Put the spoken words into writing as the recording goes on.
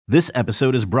This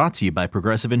episode is brought to you by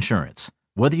Progressive Insurance.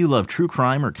 Whether you love true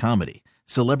crime or comedy,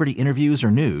 celebrity interviews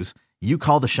or news, you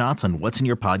call the shots on what's in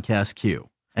your podcast queue.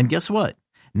 And guess what?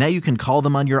 Now you can call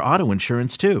them on your auto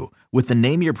insurance too with the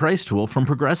Name Your Price tool from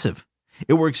Progressive.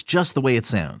 It works just the way it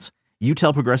sounds. You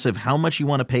tell Progressive how much you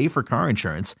want to pay for car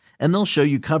insurance, and they'll show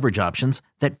you coverage options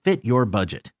that fit your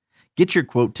budget. Get your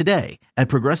quote today at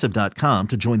Progressive.com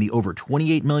to join the over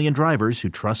 28 million drivers who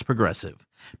trust Progressive.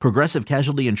 Progressive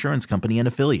Casualty Insurance Company and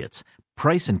Affiliates.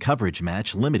 Price and coverage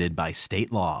match limited by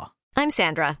state law. I'm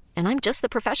Sandra, and I'm just the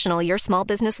professional your small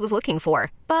business was looking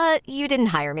for. But you didn't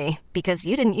hire me because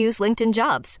you didn't use LinkedIn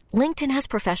Jobs. LinkedIn has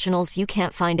professionals you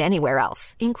can't find anywhere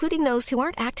else, including those who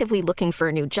aren't actively looking for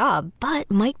a new job, but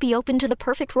might be open to the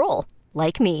perfect role,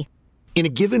 like me. In a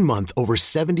given month, over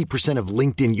 70% of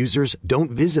LinkedIn users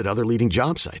don't visit other leading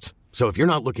job sites. So if you're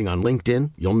not looking on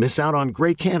LinkedIn, you'll miss out on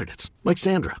great candidates like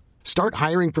Sandra. Start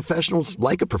hiring professionals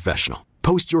like a professional.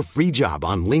 Post your free job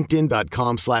on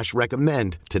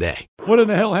linkedin.com/recommend today. What in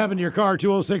the hell happened to your car?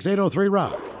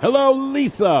 206-803-ROCK. Hello,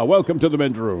 Lisa. Welcome to the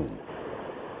men's room.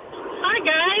 Hi,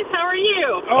 guys. How are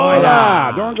you?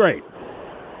 Hola. Doing great.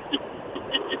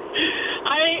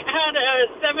 I had a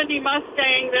 70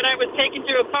 Mustang that I was taking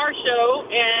to a car show,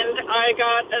 and I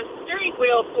got a steering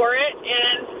wheel for it,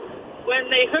 and when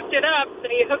they hooked it up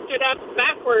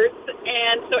backwards,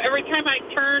 and so every time I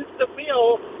turned the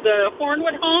wheel, the horn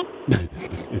would honk,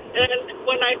 and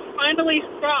when I finally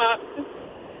stopped,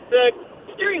 the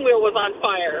steering wheel was on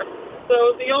fire.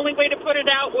 So the only way to put it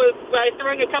out was by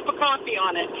throwing a cup of coffee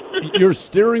on it. Your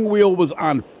steering wheel was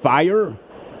on fire?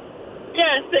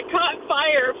 Yes, it caught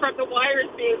fire from the wires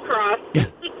being crossed.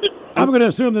 I'm going to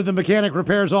assume that the mechanic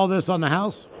repairs all this on the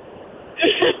house?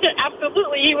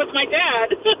 Absolutely, he was my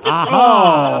dad.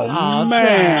 Oh,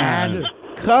 man. Dad.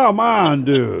 Come on,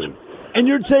 dude. And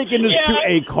you're taking this to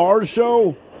a car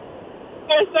show?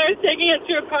 Yes, I was taking it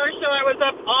to a car show. I was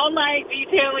up all night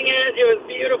detailing it. It was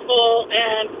beautiful,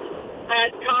 and I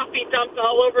had coffee dumped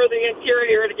all over the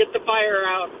interior to get the fire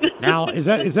out. Now, is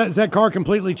that car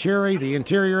completely cherry? The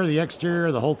interior, the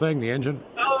exterior, the whole thing, the engine?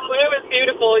 Oh, it was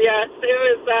beautiful, yes.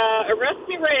 It was a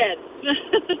rusty red.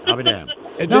 I'll be damned.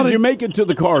 And did you make it to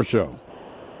the car show?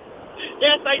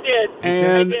 Yes, I did.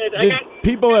 And I did. did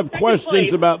people have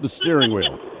questions about the steering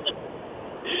wheel?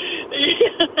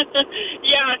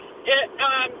 Yeah.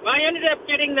 I ended up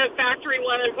getting the factory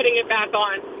one and putting it back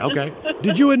on. Okay.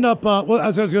 Did you end up, well, I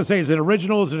was going to say, is it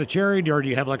original? Is it a cherry? Or do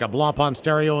you have like a Blopon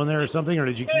stereo in there or something? Or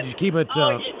did you keep it? It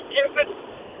was,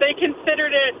 they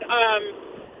considered it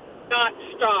not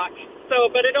stock. So,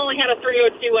 but it only had a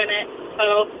 302 in it.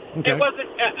 So It wasn't,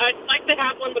 I'd like to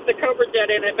have one with the Cobra Jet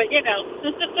in it, but you know.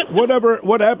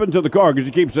 What happened to the car? Because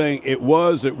you keep saying it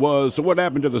was. So what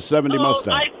happened to the 70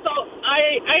 Mustang? I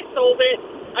sold it.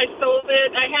 I sold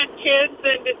it. I had kids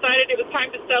and decided it was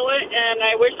time to sell it, and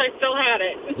I wish I still had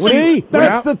it. See,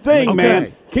 that's the thing, man.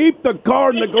 Okay. Keep the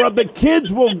car in the garage. The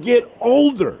kids will get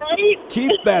older. Right?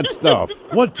 Keep that stuff.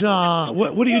 What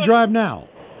do you drive now?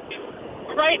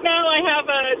 Right now I have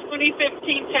a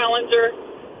 2015 Challenger.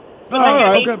 All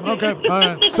right. Okay. All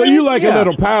right. So you like a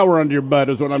little power under your butt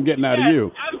is what I'm getting out of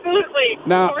you. Absolutely.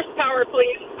 Now- Horsepower,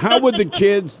 please. How would the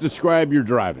kids describe your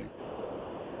driving?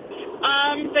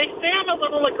 They say I'm a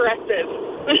little aggressive.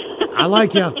 I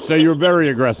like you. So you're very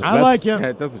aggressive. I like you. Yeah,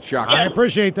 it doesn't shock I me.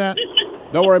 appreciate that.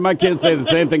 Don't worry, my kids say the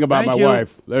same thing about Thank my you.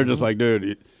 wife. They're just like,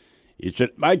 dude, you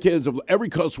should. My kids, every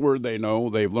cuss word they know,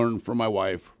 they've learned from my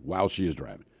wife while she is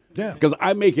driving. Yeah. Because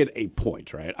I make it a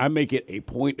point, right? I make it a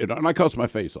point, and I cuss my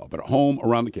face off. But at home,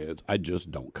 around the kids, I just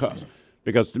don't cuss.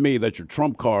 Because to me, that's your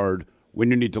trump card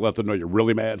when you need to let them know you're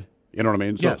really mad. You know what I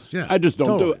mean? So Yes, yeah, I just don't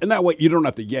do totally. it. And that way, you don't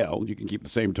have to yell. You can keep the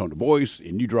same tone of voice,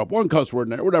 and you drop one cuss word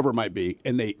in there, whatever it might be,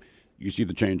 and you see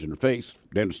the change in their face.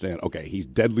 They understand, okay, he's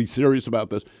deadly serious about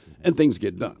this, and things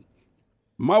get done.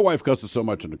 My wife cusses so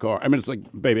much in the car. I mean, it's like,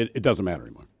 baby, it doesn't matter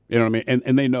anymore. You know what I mean?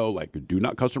 And they know, like, do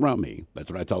not cuss around me.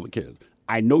 That's what I tell the kids.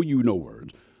 I know you know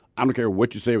words. I don't care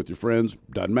what you say with your friends.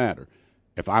 Doesn't matter.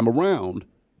 If I'm around,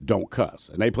 don't cuss.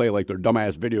 And they play, like, their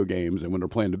dumbass video games, and when they're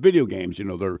playing the video games, you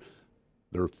know, they're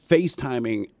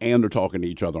FaceTiming and they're talking to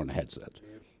each other on the headsets.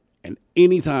 And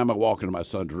anytime I walk into my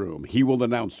son's room, he will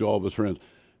announce to all of his friends,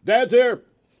 Dad's here.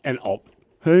 And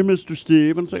hey, Mr.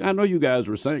 Steve. And it's like, I know you guys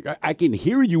were saying, I can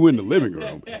hear you in the living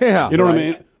room. Yeah. You know what I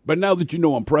mean? But now that you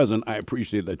know I'm present, I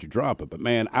appreciate that you drop it. But,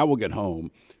 man, I will get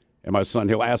home, and my son,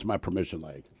 he'll ask my permission,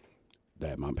 like,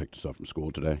 Dad, Mom picked us up from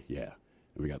school today? Yeah.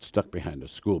 And we got stuck behind a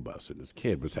school bus, and this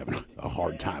kid was having a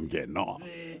hard time getting off.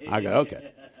 I go,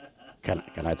 okay. Can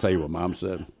I tell you what Mom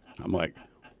said? I'm like,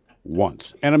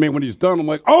 once. And I mean, when he's done, I'm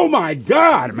like, oh my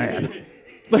God, man.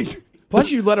 Like, Plus,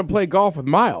 you let him play golf with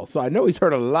Miles, so I know he's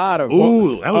heard a lot of.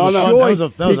 Ooh, that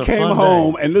was a He came fun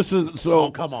home, day. and this is so.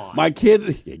 Oh, come on. My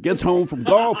kid he gets home from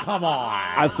golf. Come on.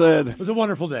 I said, It was a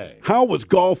wonderful day. "How was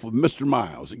golf with Mr.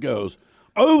 Miles?" He goes,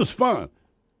 "Oh, it was fun."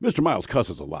 Mr. Miles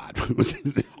cusses a lot.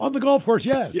 On the golf course,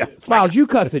 yes. Yeah. Miles, you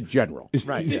cuss in general.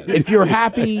 Right, yes. If you're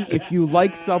happy, if you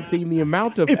like something, the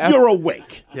amount of If you're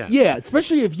awake. yeah,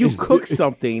 especially if you cook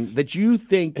something that you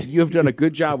think you have done a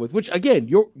good job with, which again,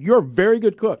 you're a very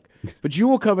good cook, but you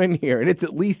will come in here and it's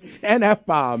at least 10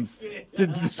 F-bombs to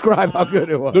describe how good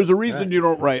it was. There's a reason you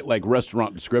don't write like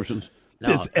restaurant descriptions.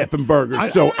 This effing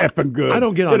burger's so effing good. I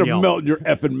don't get on It'll Yelp. melt in your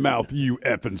effing mouth, you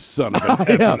effing son of an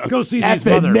effing. Go see these Effing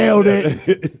mother. nailed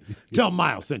it. Tell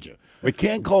Miles sent you. We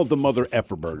can't call it the mother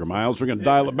effer burger, Miles. We're going to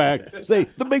dial it back. Say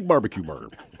the big barbecue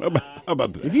burger. How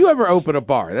about that? If you ever open a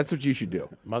bar, that's what you should do.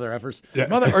 Mother effers.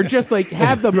 Mother, or just like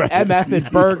have the MF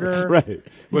and burger. Right.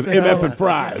 With MF and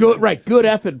fries. Good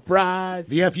effing fries.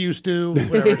 The FU stew.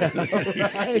 Whatever.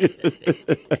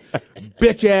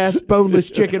 Bitch ass boneless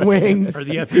chicken wings. Or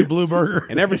the FU blue burger.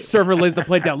 And every server lays the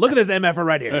plate down. Look at this MFer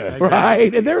right here.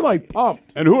 Right? And they're like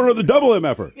pumped. And who are the double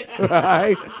MFer?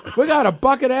 Right? We got a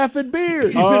bucket of effing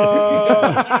beers.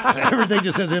 Everything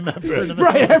just says MF. in the middle.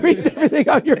 Right, everything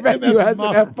on your menu has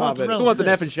an F bomb in it. Who wants an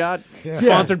effing shot?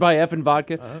 Sponsored by effing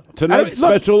vodka. Tonight's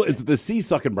Look- special is the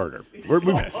sea-sucking burger.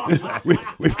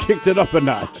 We've kicked it up a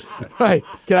notch. Right.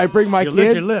 Can I bring my You lick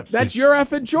your kids? lips. That's your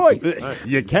effing choice.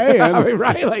 You can. I mean,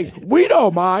 right? Like, we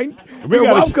don't mind. You're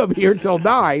gotta- welcome here till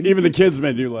 9. Even the kids'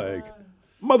 menu, like,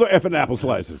 mother effing apple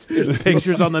slices.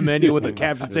 Pictures on the menu with a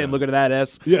caption saying, "Look at that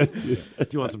S." Yeah. Do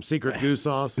you want some secret goose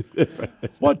sauce?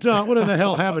 What in the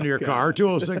hell happened to your car?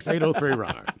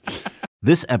 206-803-ROCK.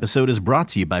 This episode is brought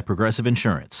to you by Progressive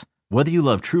Insurance. Whether you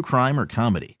love true crime or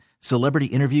comedy, celebrity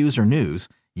interviews or news,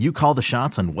 you call the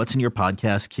shots on what's in your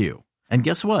podcast queue. And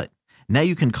guess what? Now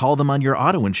you can call them on your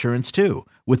auto insurance too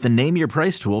with the Name Your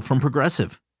Price tool from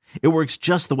Progressive. It works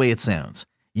just the way it sounds.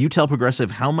 You tell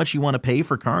Progressive how much you want to pay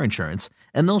for car insurance,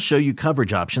 and they'll show you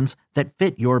coverage options that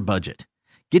fit your budget.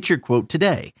 Get your quote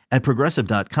today at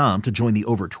Progressive.com to join the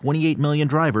over 28 million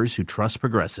drivers who trust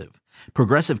Progressive.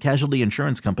 Progressive Casualty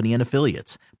Insurance Company and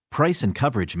Affiliates. Price and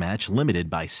coverage match limited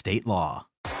by state law.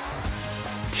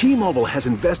 T-Mobile has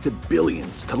invested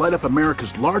billions to light up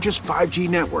America's largest 5G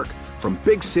network, from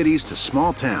big cities to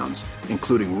small towns,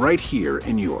 including right here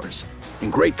in yours.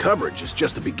 And great coverage is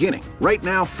just the beginning. Right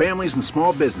now, families and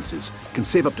small businesses can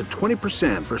save up to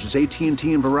 20% versus AT&T and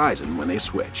Verizon when they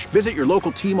switch. Visit your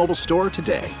local T-Mobile store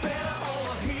today.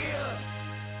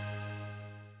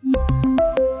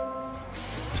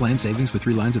 Plan savings with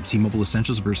 3 lines of T-Mobile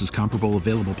Essentials versus comparable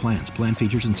available plans. Plan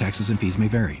features and taxes and fees may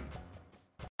vary.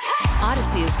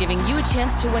 Odyssey is giving you a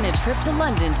chance to win a trip to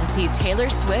London to see Taylor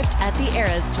Swift at the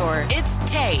Eras Tour. It's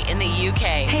Tay in the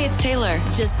UK. Hey, it's Taylor.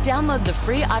 Just download the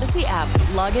free Odyssey app,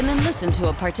 log in and listen to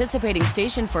a participating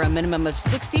station for a minimum of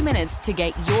 60 minutes to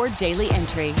get your daily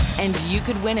entry. And you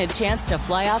could win a chance to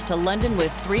fly off to London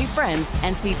with 3 friends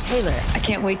and see Taylor. I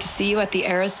can't wait to see you at the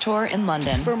Eras Tour in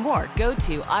London. For more, go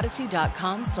to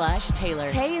odyssey.com/Taylor.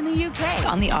 Tay in the UK. It's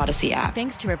on the Odyssey app.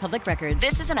 Thanks to Republic Records.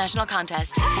 This is a national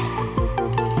contest.